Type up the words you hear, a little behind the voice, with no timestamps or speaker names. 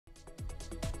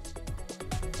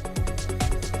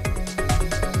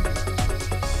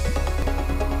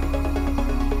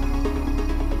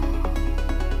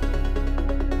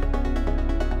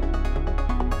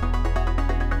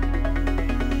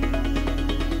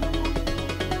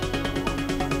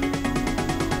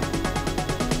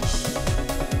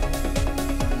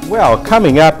Well,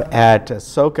 coming up at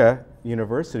Soka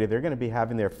University, they're going to be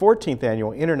having their 14th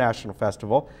annual International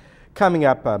Festival coming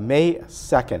up May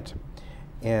 2nd.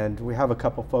 And we have a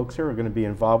couple folks here who are going to be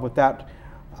involved with that.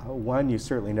 One, you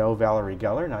certainly know, Valerie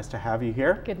Geller. Nice to have you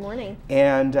here. Good morning.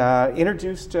 And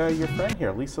introduced your friend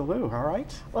here, Lisa Liu, all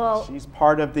right? Well, she's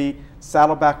part of the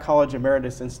Saddleback College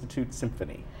Emeritus Institute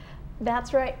Symphony.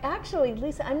 That's right. Actually,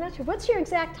 Lisa, I'm not sure. What's your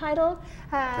exact title?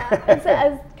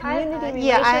 As community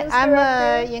relations I'm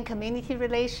director? in community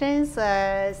relations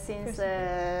since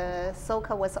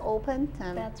Soka was opened.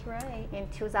 That's right. In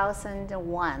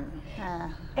 2001.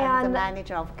 I'm the And-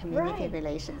 manager of community right.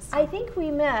 relations. I think we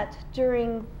met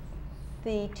during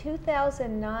the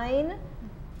 2009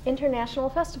 International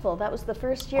Festival. That was the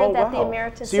first year Oh, that the wow.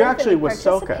 Emeritus So you're Symphony actually with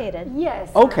Soka. participated.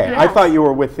 Yes. Okay, I thought you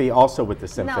were with the also with the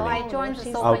symphony. No, I joined the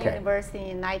she's- Soka Okay.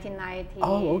 University in 1999.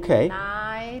 Oh, okay.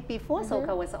 Before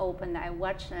Soka was opened, I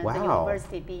watched the Wow.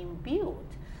 university being built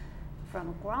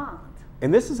from ground.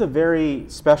 And this is a very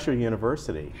special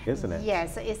university, isn't it?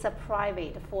 Yes, it's a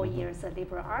private 4 years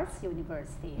liberal arts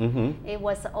university. Mm-hmm. It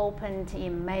was opened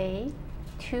in May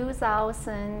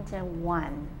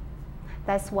 2001.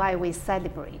 That's why we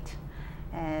celebrate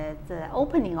the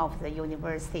opening of the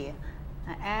university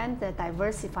and the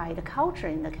diversified culture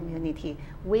in the community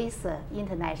with the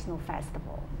international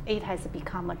festival. It has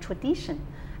become a tradition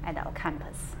at our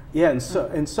campus. Yeah, and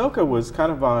Soka was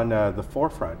kind of on the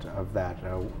forefront of that,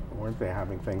 weren't they,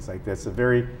 having things like this? A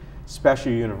very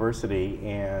special university,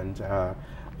 and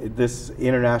this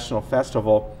international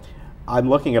festival, I'm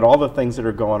looking at all the things that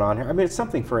are going on here. I mean, it's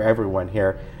something for everyone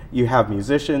here. You have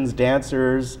musicians,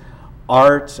 dancers,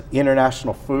 art,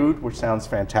 international food, which sounds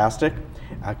fantastic,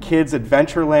 kids'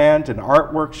 adventureland and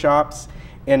art workshops,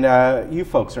 and you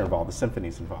folks are involved, the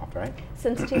symphony's involved, right?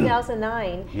 Since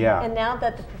 2009. Yeah. And now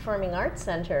that the Performing Arts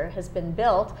Center has been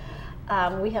built,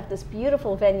 we have this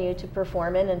beautiful venue to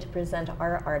perform in and to present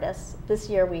our artists. This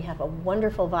year we have a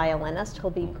wonderful violinist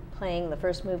who'll be playing the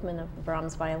first movement of the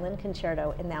Brahms Violin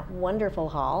Concerto in that wonderful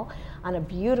hall on a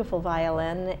beautiful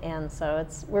violin, and so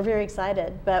we're very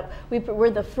excited. But we're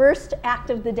the first act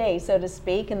of the day, so to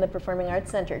speak, in the Performing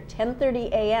Arts Center,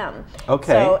 10:30 a.m.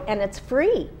 Okay. So, and it's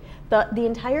free. The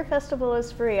entire festival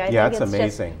is free. I Yeah, think it's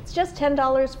amazing. It's just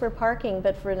 $10 for parking,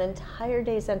 but for an entire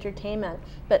day's entertainment.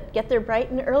 But get there bright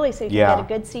and early so you can Yeah. get a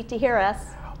good seat to hear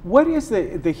us. What is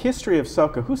the history of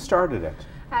Soka? Who started it?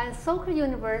 Soka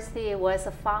University was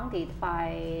founded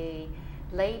by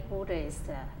lay Buddhist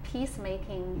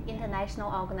peacemaking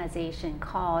international organization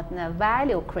called the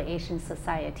Value Creation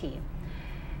Society,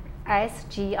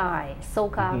 SGI,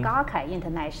 Soka Gakkai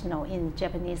International in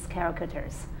Japanese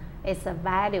characters. It's a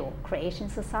value creation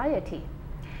society.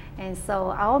 And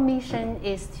so our mission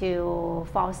is to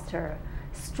foster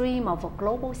stream of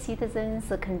global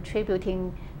citizens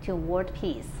contributing to world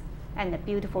peace and a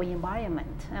beautiful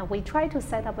environment. We try to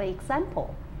set up an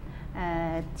example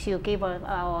to give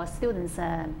our students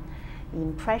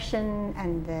impression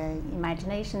and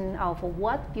imagination of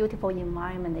what beautiful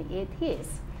environment it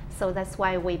is. So that's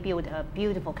why we built a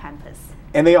beautiful campus.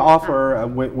 And they offer,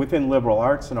 within liberal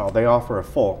arts and all, they offer a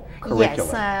full curriculum.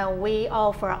 Yes, we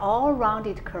offer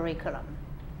all-rounded curriculum.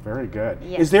 Very good.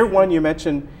 Yes. Is there one you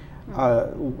mentioned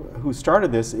who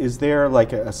started this? Is there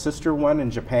like a sister one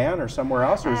in Japan or somewhere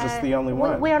else, or is this the only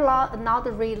one? We are not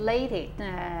related,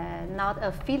 not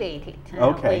affiliated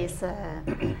Okay. with.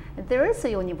 There is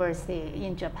a university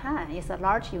in Japan. It's a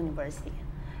large university,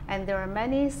 and there are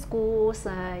many schools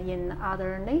in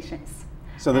other nations.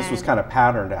 So this was kind of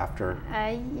patterned after.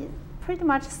 Pretty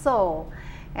much so,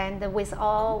 and with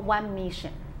all one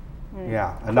mission.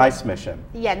 Yeah, a nice mission.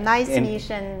 Yeah, nice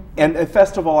mission. And a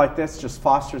festival like this just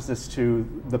fosters this to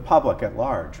the public at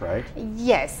large, right?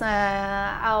 Yes,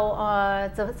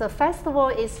 the festival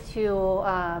is to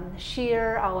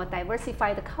share our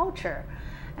diversified culture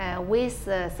with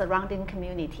the surrounding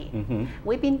community.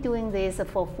 We've been doing this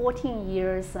for 14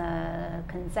 years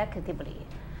consecutively.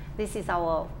 This is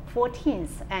our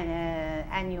 14th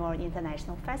annual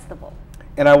international festival.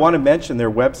 And I want to mention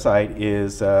their website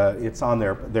is, it's on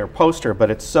their poster,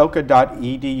 but it's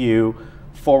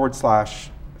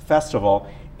soka.edu/festival.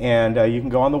 And you can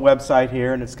go on the website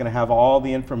here, and it's going to have all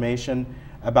the information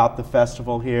about the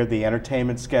festival here, the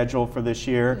entertainment schedule for this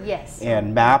year, Yes.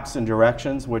 and maps and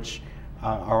directions, which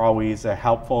are always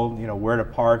helpful, you know, where to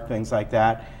park, things like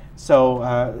that.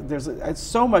 So there's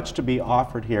so much to be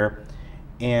offered here,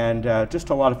 and just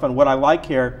a lot of fun. What I like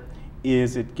here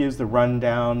is it gives the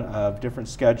rundown of different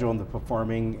schedule and the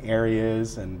performing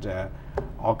areas and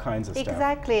all kinds of stuff.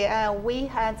 Exactly. We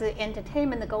had the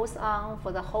entertainment that goes on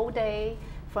for the whole day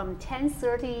from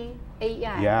 10:30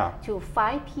 a.m. Yeah. to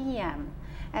 5 p.m.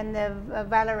 And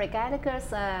Valerie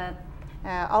Gallagher's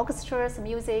orchestra's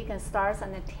music starts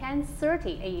at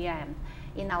 10:30 a.m.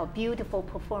 in our beautiful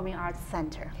Performing Arts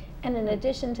Center. And in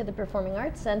addition to the Performing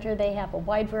Arts Center, they have a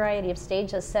wide variety of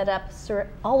stages set up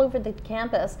all over the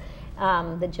campus.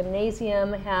 The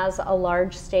gymnasium has a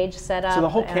large stage set up. So the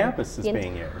whole campus is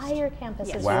being used? The entire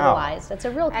campus is Wow. utilized. It's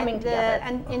a real coming together.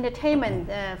 And entertainment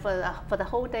for the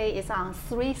whole day is on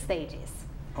 3 stages.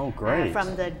 Oh, great.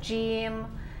 From the gym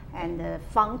and the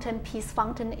Peace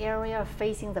Fountain area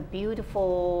facing the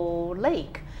beautiful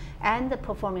lake and the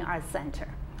Performing Arts Center.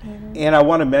 And I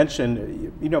want to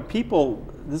mention, you know, people,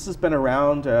 this has been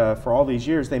around for all these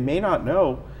years, they may not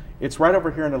know it's right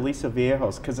over here in Aliso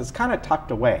Viejos because it's kind of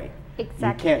tucked away.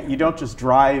 Exactly. You don't just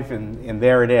drive and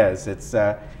there it is. It's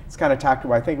kind of tucked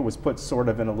away. I think it was put sort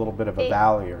of in a little bit of a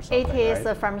valley or something. It is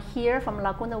right? From here, from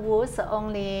Laguna Woods,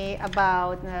 only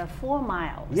about 4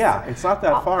 miles. Yeah, it's not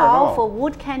that far at all. Off of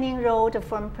Wood Canyon Road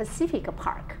from Pacific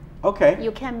Park. Okay.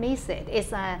 You can't miss it.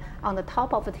 It's on the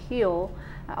top of the hill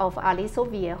of Aliso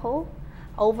Viejo,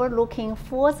 overlooking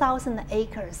 4,000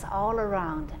 acres all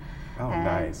around. Oh,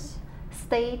 nice.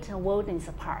 State Wilderness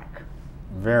Park.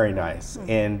 Very nice.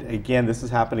 And again, this is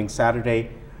happening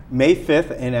Saturday, May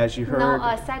 5th, and as you heard... No,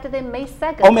 Saturday, May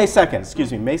 2nd. Oh, May 2nd,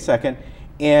 excuse me, May 2nd.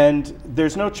 And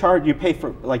there's no charge, you pay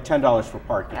for like $10 for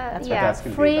parking. That's what that's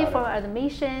going to be free about for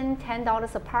admission, $10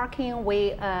 for parking.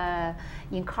 We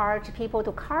encourage people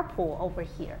to carpool over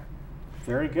here.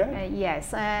 Very good.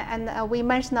 Yes, and we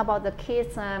mentioned about the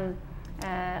kids'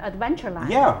 Adventureland.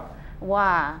 Yeah.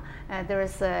 Wow,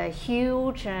 there's a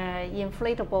huge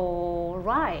inflatable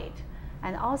ride,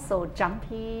 and also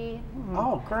jumpy.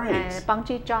 Oh, great.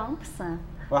 Bungee jumps. Well,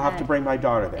 I'll have to bring my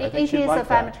daughter there. I think she'd like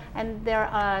that. And there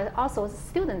are also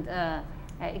student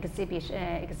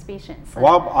exhibitions.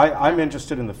 Well, I'm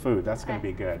interested in the food. That's going to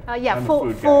be good. Yeah, I'm a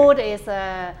food food guy. is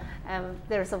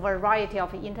there's a variety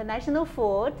of international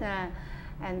food.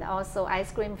 And also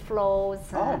ice cream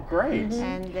floats. Oh, great.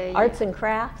 And arts and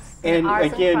crafts. And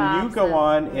arts again, and you go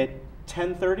on at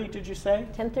 10:30, did you say?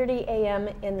 10:30 a.m.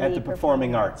 At the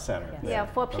Performing Arts Center. Yes. Yeah,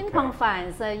 for ping pong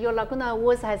fans, your Laguna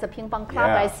Woods has a ping pong club.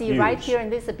 Yeah, I see right huge. here in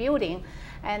this building.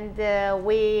 And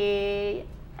we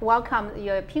welcome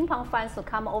your ping pong fans to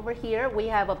come over here. We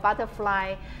have a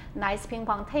butterfly, nice ping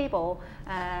pong table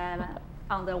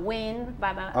on the wing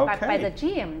by the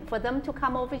gym for them to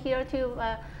come over here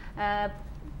to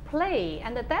play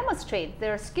and demonstrate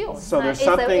their skills. So there's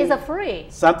it's free.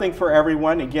 Something for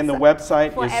everyone. Again, the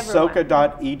website is everyone.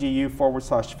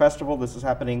 soca.edu/festival. This is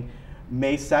happening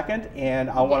May 2nd, and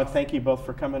I want to thank you both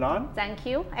for coming on. Thank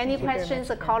you. Any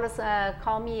questions,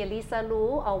 call me Lisa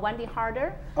Lu or Wendy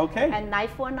Harder. Okay. And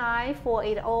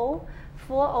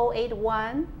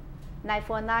 949-480-4081,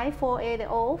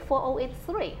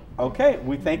 949-480-4083. Okay,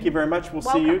 we thank you very much. We'll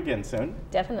see you again soon.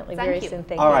 Definitely, Thank very you. soon.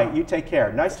 Thank you. All right, you take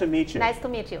care. Nice to meet you. Nice to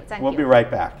meet you. Thank you. We'll be right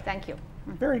back. Thank you.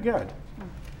 Very good.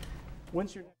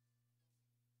 When's your